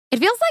It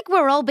feels like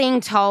we're all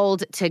being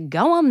told to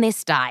go on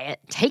this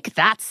diet, take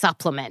that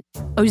supplement.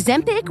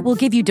 Ozempic will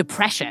give you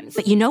depression,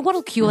 but you know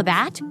what'll cure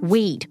that?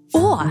 Weed.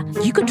 Or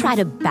you could try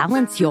to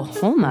balance your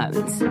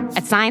hormones.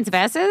 At Science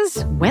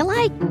Versus, we're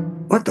like,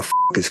 what the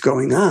is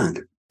going on?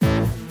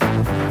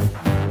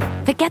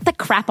 Forget the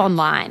crap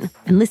online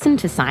and listen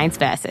to Science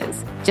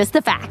Versus. Just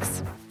the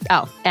facts.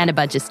 Oh, and a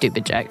bunch of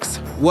stupid jokes.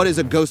 What is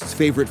a ghost's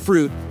favorite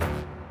fruit?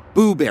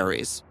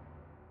 Blueberries.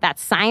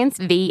 That's Science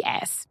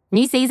VS.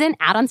 New season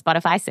out on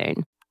Spotify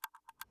soon.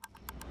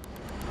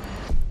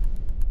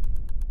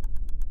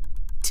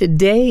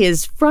 Today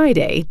is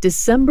Friday,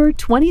 December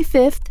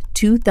 25th,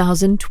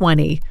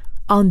 2020.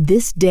 On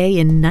this day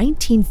in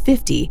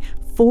 1950,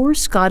 4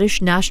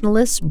 Scottish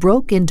nationalists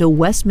broke into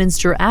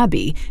Westminster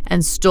Abbey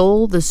and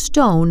stole the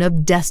Stone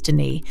of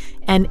Destiny,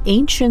 an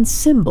ancient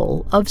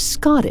symbol of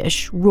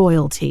Scottish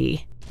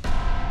royalty.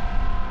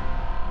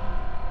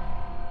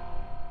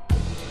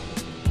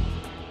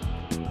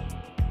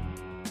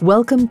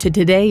 Welcome to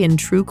Today in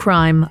True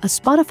Crime, a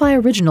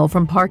Spotify original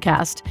from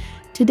Parcast.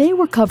 Today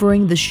we're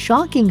covering the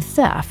shocking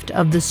theft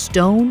of the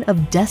Stone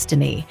of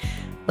Destiny.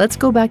 Let's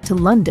go back to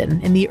London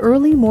in the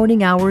early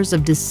morning hours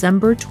of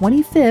December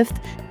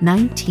 25th,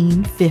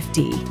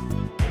 1950.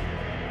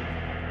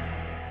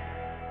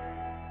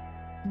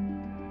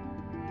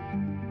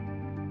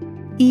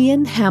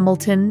 Ian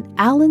Hamilton,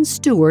 Alan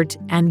Stewart,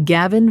 and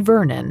Gavin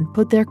Vernon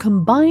put their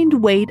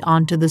combined weight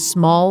onto the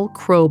small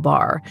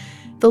crowbar.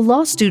 The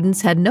law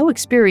students had no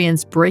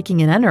experience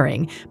breaking and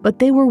entering, but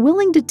they were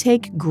willing to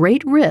take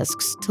great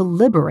risks to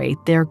liberate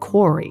their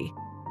quarry.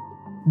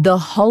 The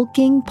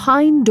hulking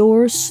pine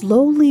door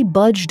slowly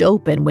budged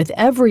open with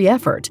every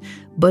effort,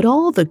 but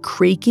all the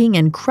creaking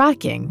and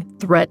cracking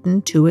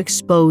threatened to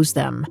expose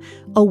them.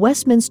 A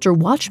Westminster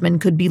watchman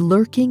could be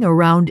lurking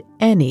around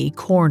any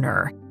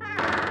corner.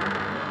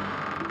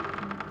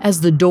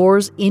 As the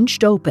doors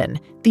inched open,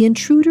 the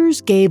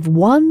intruders gave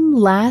one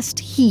last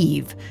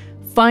heave.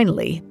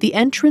 Finally, the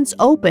entrance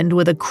opened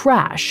with a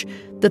crash.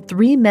 The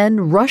 3 men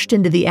rushed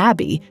into the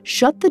abbey,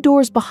 shut the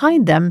doors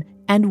behind them,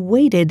 and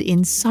waited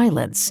in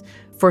silence.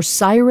 For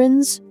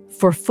sirens,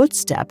 for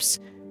footsteps.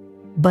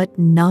 But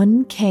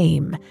none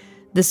came.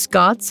 The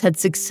Scots had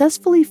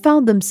successfully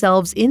found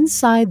themselves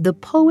inside the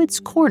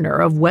Poets' Corner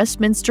of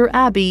Westminster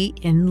Abbey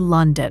in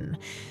London.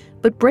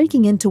 But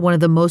breaking into one of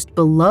the most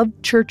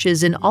beloved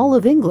churches in all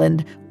of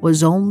England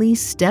was only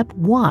step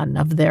 1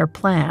 of their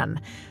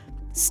plan.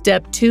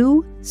 Step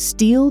 2,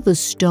 steal the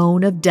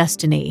Stone of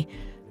Destiny.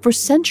 For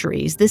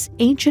centuries, this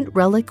ancient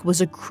relic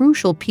was a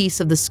crucial piece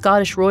of the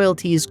Scottish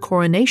royalty's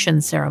coronation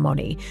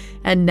ceremony,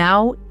 and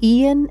now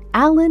Ian,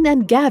 Alan,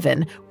 and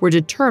Gavin were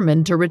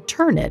determined to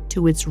return it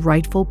to its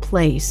rightful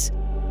place.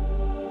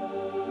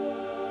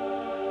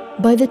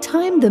 By the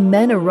time the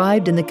men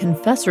arrived in the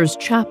confessor's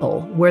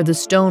chapel, where the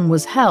stone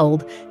was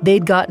held,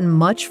 they'd gotten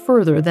much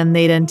further than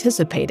they'd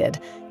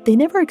anticipated. They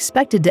never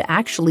expected to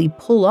actually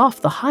pull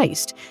off the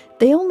heist.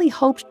 They only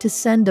hoped to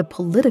send a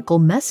political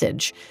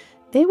message.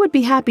 They would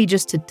be happy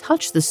just to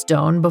touch the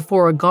stone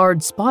before a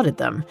guard spotted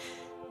them.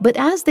 But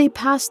as they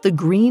passed the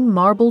green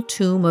marble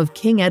tomb of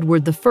King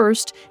Edward I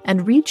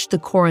and reached the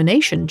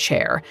coronation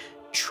chair,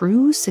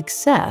 true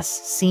success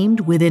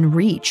seemed within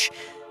reach.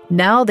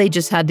 Now they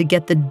just had to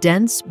get the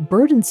dense,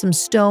 burdensome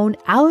stone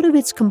out of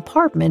its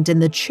compartment in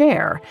the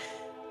chair.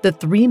 The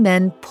 3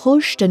 men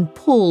pushed and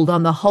pulled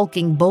on the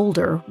hulking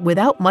boulder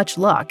without much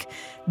luck.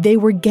 They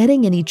were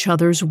getting in each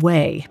other's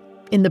way.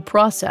 In the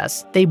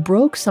process, they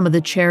broke some of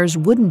the chair's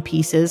wooden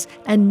pieces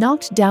and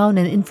knocked down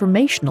an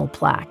informational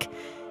plaque.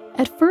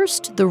 At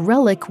first, the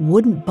relic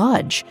wouldn't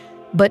budge,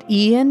 but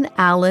Ian,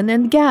 Alan,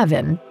 and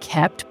Gavin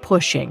kept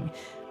pushing.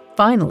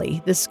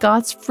 Finally, the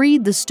Scots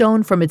freed the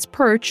stone from its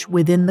perch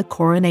within the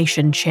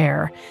coronation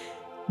chair.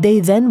 They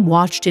then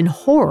watched in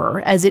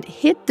horror as it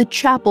hit the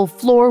chapel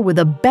floor with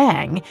a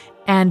bang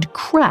and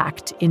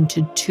cracked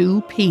into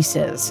 2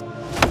 pieces.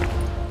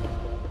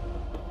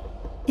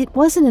 It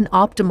wasn't an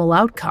optimal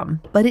outcome,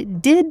 but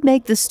it did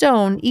make the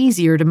stone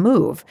easier to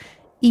move.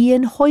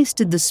 Ian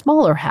hoisted the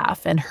smaller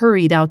half and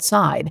hurried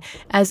outside,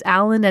 as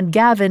Alan and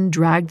Gavin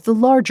dragged the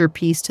larger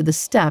piece to the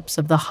steps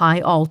of the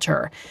high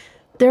altar.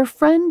 Their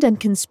friend and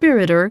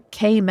conspirator,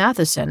 Kay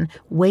Matheson,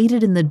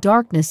 waited in the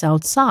darkness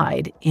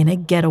outside in a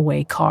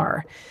getaway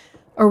car.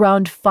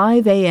 Around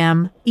 5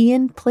 a.m.,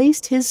 Ian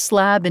placed his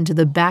slab into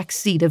the back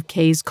seat of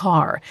Kay's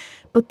car,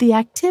 but the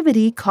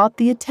activity caught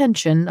the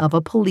attention of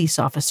a police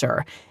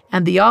officer,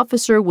 and the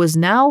officer was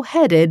now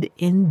headed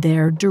in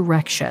their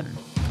direction.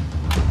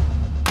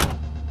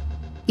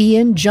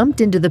 Ian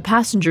jumped into the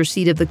passenger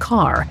seat of the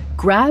car,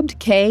 grabbed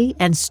Kay,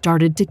 and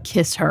started to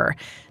kiss her.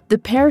 The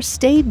pair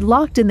stayed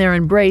locked in their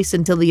embrace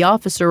until the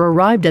officer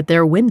arrived at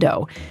their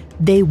window.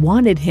 They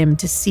wanted him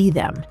to see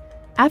them.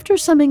 After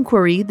some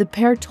inquiry, the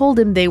pair told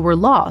him they were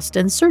lost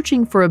and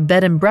searching for a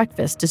bed and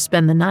breakfast to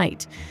spend the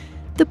night.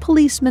 The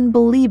policeman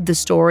believed the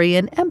story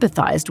and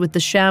empathized with the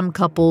sham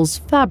couple's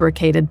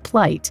fabricated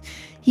plight.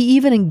 He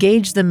even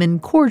engaged them in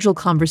cordial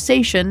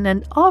conversation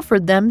and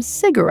offered them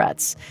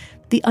cigarettes.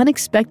 The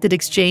unexpected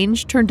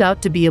exchange turned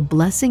out to be a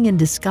blessing in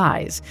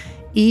disguise.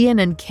 Ian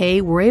and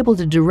Kay were able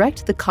to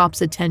direct the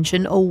cops'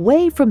 attention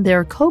away from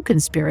their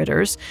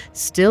co-conspirators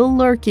still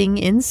lurking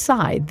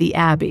inside the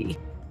Abbey.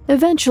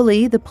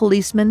 Eventually, the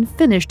policeman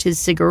finished his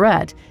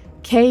cigarette.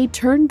 Kay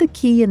turned the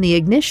key in the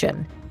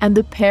ignition, and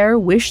the pair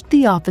wished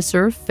the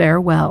officer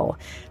farewell.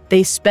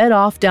 They sped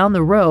off down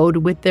the road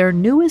with their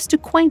newest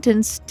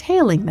acquaintance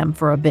tailing them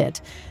for a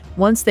bit.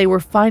 Once they were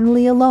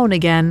finally alone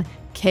again,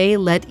 Kay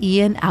let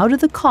Ian out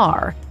of the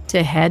car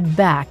to head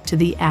back to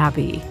the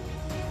Abbey.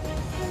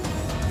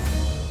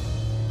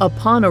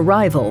 Upon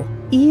arrival,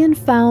 Ian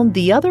found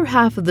the other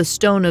half of the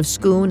Stone of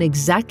Scone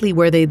exactly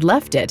where they'd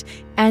left it,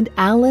 and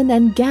Alan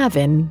and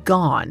Gavin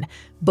gone.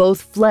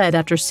 Both fled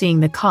after seeing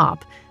the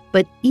cop,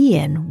 but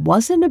Ian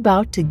wasn't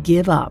about to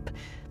give up.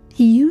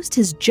 He used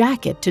his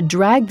jacket to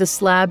drag the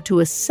slab to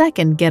a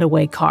second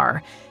getaway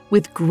car.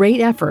 With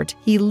great effort,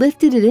 he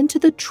lifted it into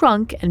the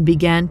trunk and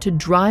began to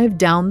drive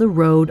down the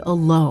road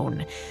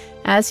alone.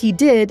 As he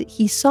did,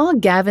 he saw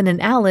Gavin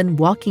and Alan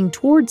walking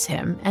towards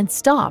him and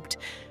stopped.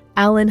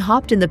 Alan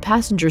hopped in the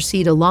passenger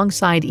seat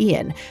alongside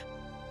Ian,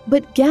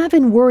 but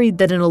Gavin worried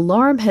that an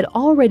alarm had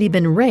already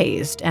been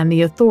raised and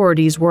the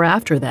authorities were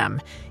after them.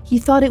 He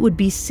thought it would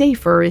be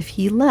safer if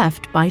he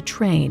left by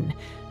train.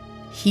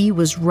 He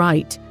was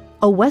right.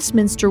 A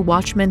Westminster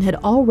watchman had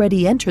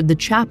already entered the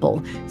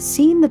chapel,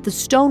 seen that the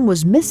stone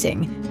was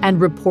missing,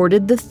 and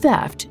reported the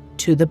theft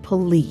to the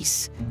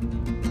police.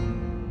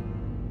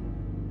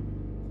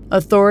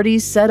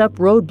 Authorities set up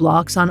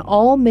roadblocks on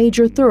all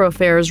major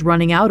thoroughfares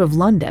running out of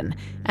London,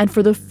 and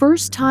for the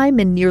first time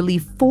in nearly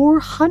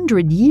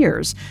 400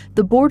 years,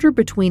 the border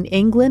between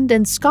England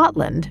and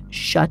Scotland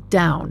shut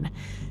down.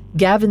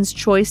 Gavin's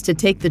choice to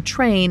take the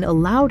train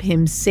allowed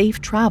him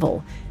safe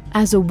travel.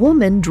 As a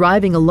woman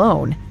driving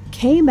alone,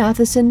 Kay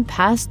Matheson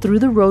passed through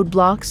the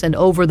roadblocks and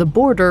over the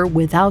border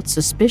without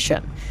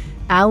suspicion.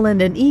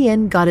 Alan and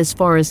Ian got as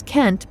far as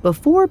Kent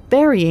before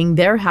burying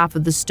their half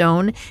of the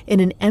stone in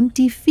an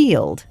empty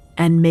field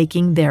and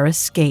making their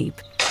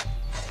escape.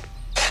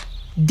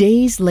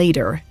 Days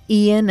later,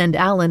 Ian and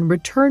Alan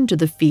returned to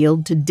the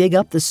field to dig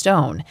up the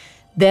stone.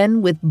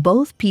 Then, with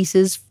both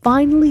pieces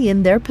finally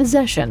in their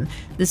possession,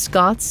 the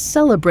Scots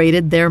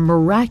celebrated their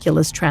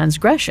miraculous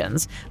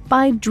transgressions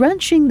by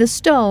drenching the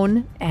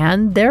stone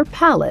and their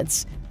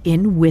palates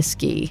in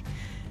whiskey.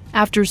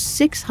 After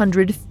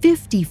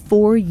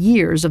 654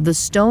 years of the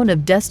Stone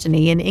of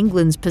Destiny in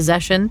England's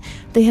possession,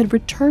 they had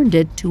returned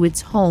it to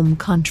its home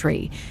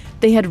country.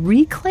 They had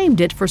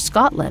reclaimed it for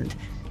Scotland.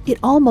 It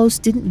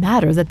almost didn't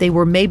matter that they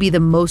were maybe the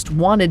most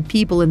wanted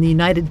people in the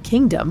United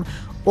Kingdom,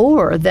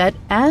 or that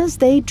as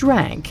they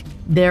drank,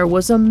 there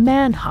was a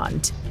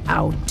manhunt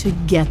out to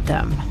get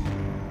them.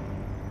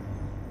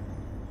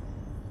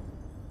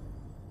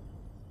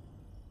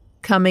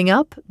 Coming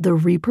up, the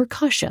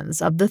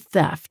repercussions of the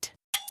theft.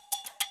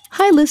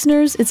 Hi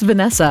listeners, it's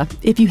Vanessa.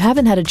 If you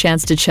haven't had a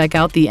chance to check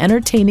out the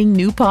entertaining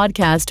new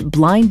podcast,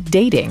 Blind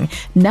Dating,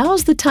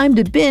 now's the time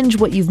to binge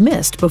what you've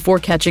missed before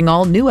catching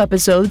all new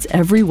episodes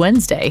every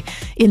Wednesday.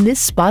 In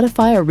this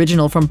Spotify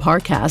original from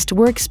Parcast,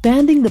 we're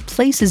expanding the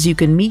places you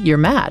can meet your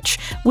match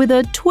with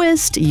a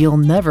twist you'll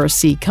never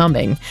see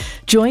coming.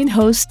 Join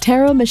host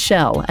Tara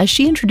Michelle as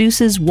she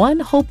introduces one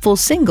hopeful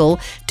single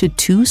to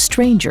two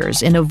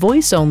strangers in a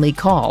voice-only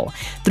call.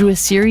 Through a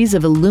series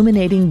of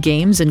illuminating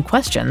games and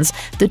questions,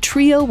 the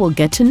trio will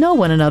get to know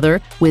one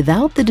another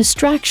without the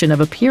distraction of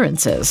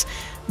appearances.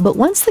 But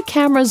once the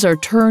cameras are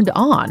turned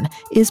on,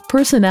 is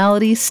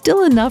personality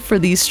still enough for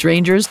these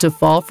strangers to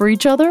fall for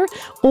each other,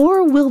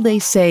 or will they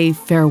say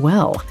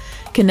farewell?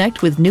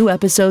 Connect with new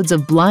episodes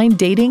of Blind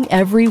Dating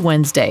every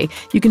Wednesday.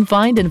 You can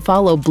find and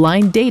follow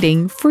Blind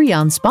Dating free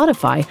on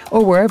Spotify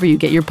or wherever you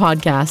get your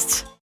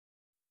podcasts.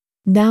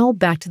 Now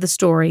back to the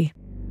story.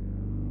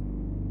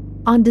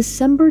 On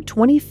December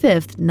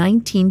 25th,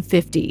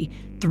 1950,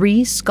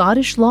 3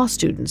 Scottish law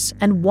students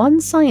and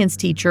 1 science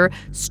teacher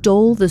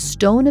stole the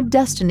Stone of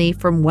Destiny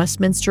from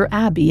Westminster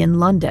Abbey in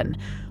London.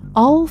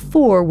 All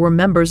 4 were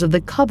members of the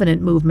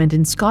Covenant movement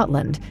in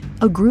Scotland,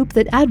 a group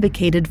that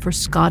advocated for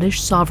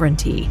Scottish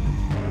sovereignty.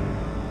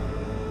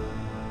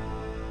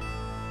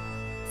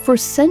 For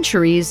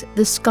centuries,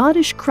 the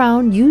Scottish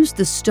crown used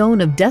the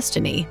Stone of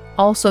Destiny,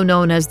 also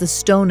known as the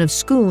Stone of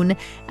Scone,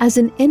 as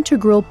an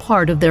integral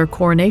part of their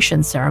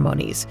coronation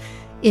ceremonies.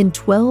 In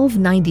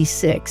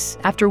 1296,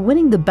 after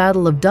winning the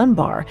Battle of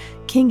Dunbar,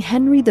 King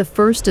Henry I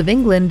of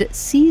England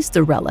seized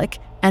the relic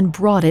and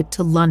brought it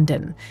to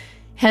London.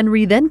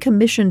 Henry then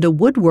commissioned a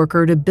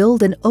woodworker to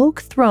build an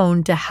oak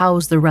throne to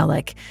house the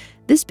relic.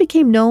 This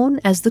became known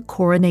as the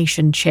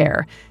coronation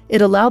chair.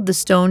 It allowed the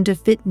stone to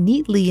fit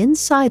neatly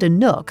inside a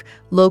nook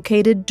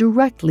located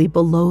directly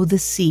below the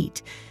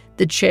seat.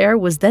 The chair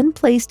was then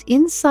placed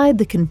inside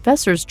the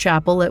Confessor's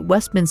Chapel at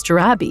Westminster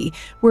Abbey,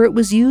 where it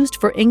was used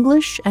for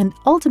English and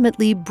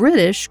ultimately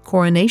British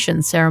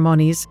coronation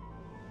ceremonies.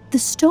 The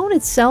stone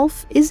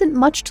itself isn't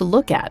much to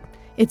look at.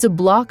 It's a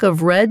block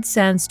of red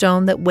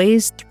sandstone that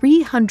weighs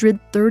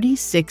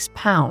 336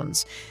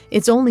 pounds.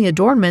 Its only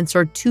adornments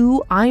are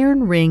 2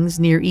 iron rings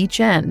near each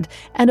end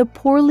and a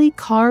poorly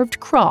carved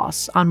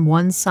cross on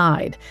one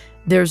side.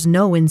 There's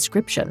no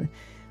inscription.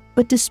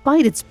 But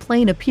despite its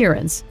plain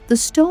appearance, the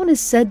stone is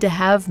said to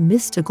have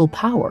mystical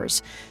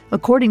powers.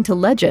 According to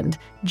legend,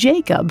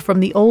 Jacob from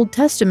the Old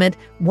Testament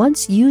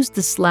once used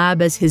the slab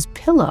as his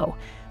pillow.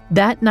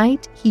 That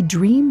night, he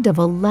dreamed of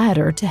a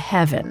ladder to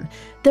heaven.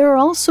 There are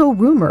also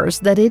rumors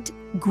that it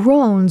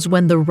groans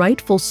when the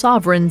rightful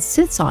sovereign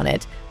sits on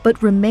it,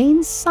 but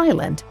remains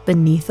silent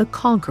beneath a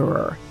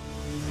conqueror.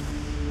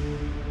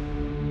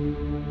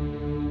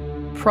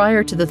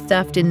 Prior to the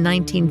theft in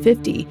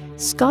 1950,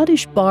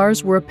 Scottish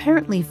bars were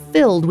apparently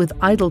filled with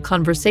idle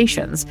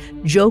conversations,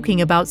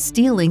 joking about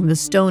stealing the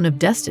Stone of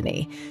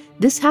Destiny.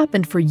 This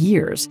happened for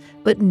years,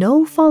 but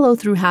no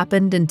follow-through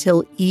happened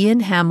until Ian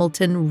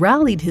Hamilton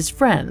rallied his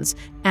friends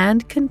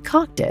and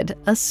concocted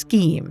a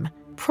scheme.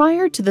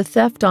 Prior to the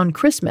theft on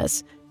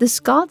Christmas, the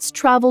Scots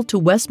traveled to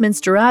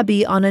Westminster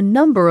Abbey on a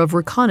number of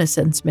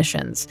reconnaissance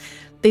missions.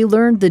 They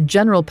learned the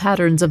general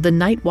patterns of the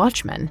night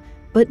watchmen.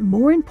 But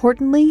more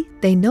importantly,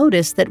 they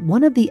noticed that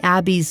one of the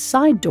Abbey's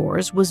side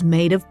doors was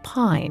made of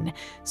pine,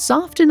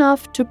 soft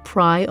enough to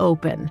pry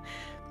open.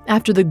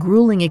 After the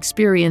grueling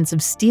experience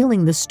of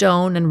stealing the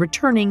stone and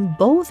returning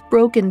both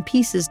broken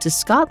pieces to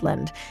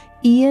Scotland,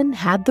 Ian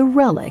had the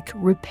relic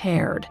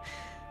repaired.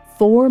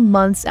 4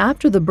 months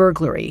after the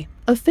burglary,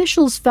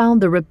 officials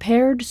found the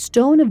repaired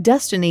Stone of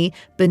Destiny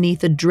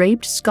beneath a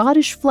draped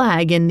Scottish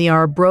flag in the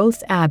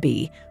Arbroath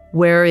Abbey,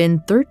 where in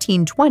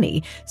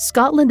 1320,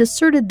 Scotland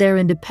asserted their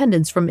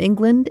independence from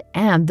England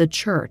and the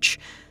Church.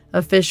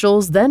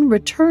 Officials then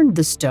returned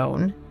the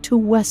stone to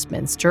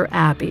Westminster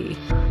Abbey.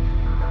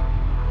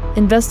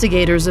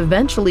 Investigators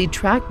eventually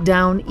tracked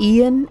down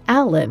Ian,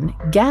 Alan,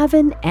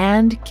 Gavin,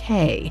 and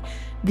Kay.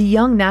 The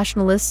young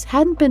nationalists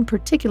hadn't been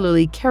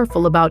particularly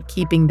careful about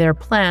keeping their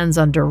plans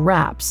under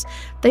wraps.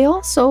 They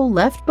also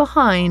left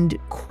behind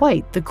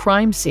quite the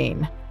crime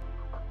scene.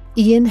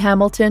 Ian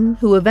Hamilton,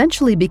 who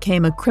eventually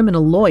became a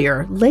criminal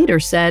lawyer, later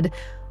said,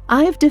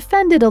 "I've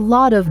defended a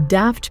lot of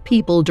daft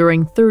people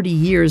during 30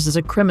 years as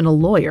a criminal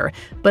lawyer,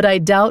 but I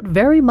doubt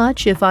very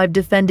much if I've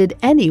defended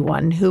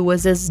anyone who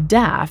was as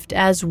daft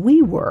as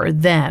we were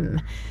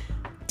then."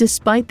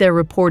 Despite their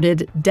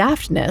reported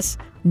daftness,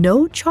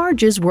 no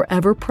charges were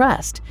ever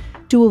pressed.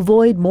 To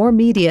avoid more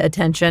media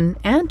attention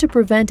and to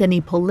prevent any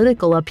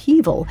political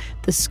upheaval,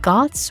 the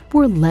Scots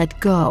were let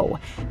go,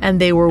 and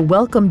they were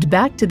welcomed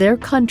back to their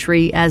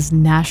country as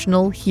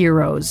national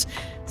heroes.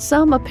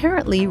 Some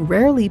apparently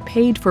rarely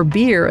paid for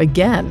beer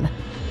again.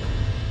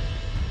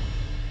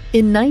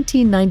 In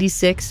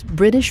 1996,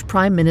 British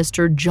Prime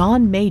Minister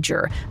John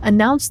Major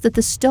announced that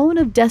the Stone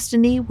of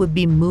Destiny would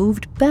be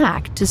moved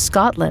back to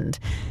Scotland.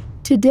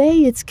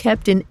 Today, it's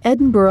kept in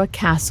Edinburgh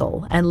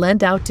Castle and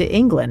lent out to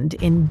England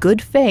in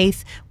good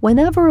faith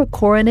whenever a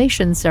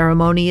coronation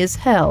ceremony is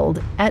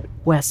held at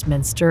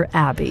Westminster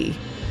Abbey.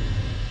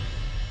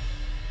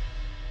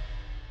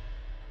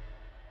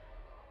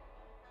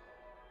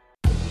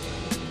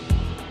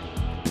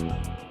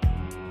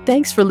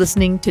 Thanks for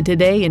listening to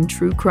Today in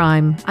True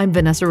Crime. I'm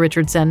Vanessa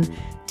Richardson.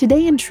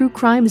 Today in True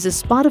Crime is a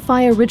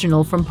Spotify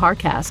original from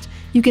Parcast.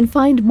 You can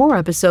find more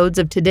episodes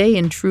of Today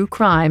in True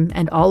Crime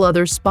and all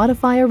other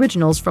Spotify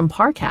originals from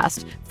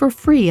Parcast for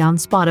free on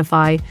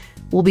Spotify.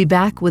 We'll be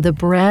back with a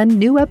brand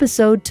new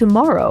episode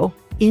tomorrow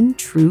in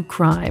True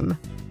Crime.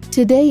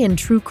 Today in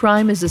True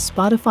Crime is a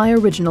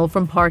Spotify original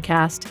from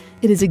Parcast.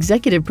 It is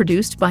executive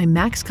produced by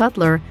Max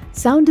Cutler,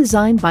 sound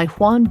designed by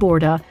Juan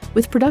Borda,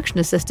 with production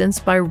assistance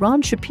by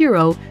Ron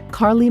Shapiro,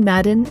 Carly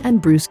Madden,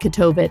 and Bruce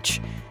Kitovich.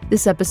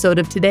 This episode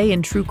of Today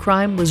in True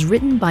Crime was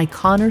written by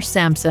Connor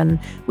Sampson,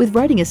 with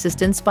writing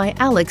assistance by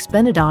Alex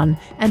Benedon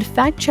and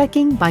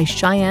fact-checking by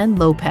Cheyenne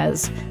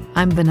Lopez.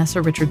 I'm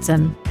Vanessa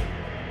Richardson.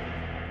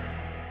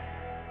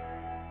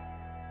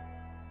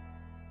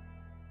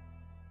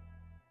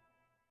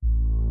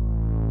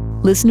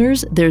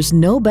 Listeners, there's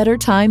no better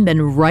time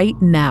than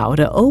right now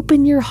to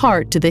open your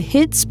heart to the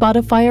hit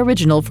Spotify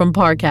original from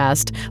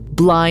Parcast,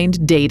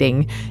 Blind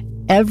Dating.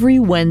 Every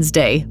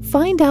Wednesday,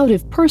 find out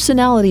if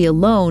personality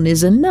alone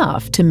is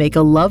enough to make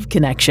a love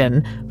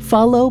connection.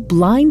 Follow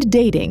Blind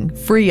Dating,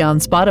 free on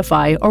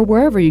Spotify or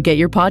wherever you get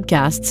your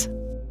podcasts.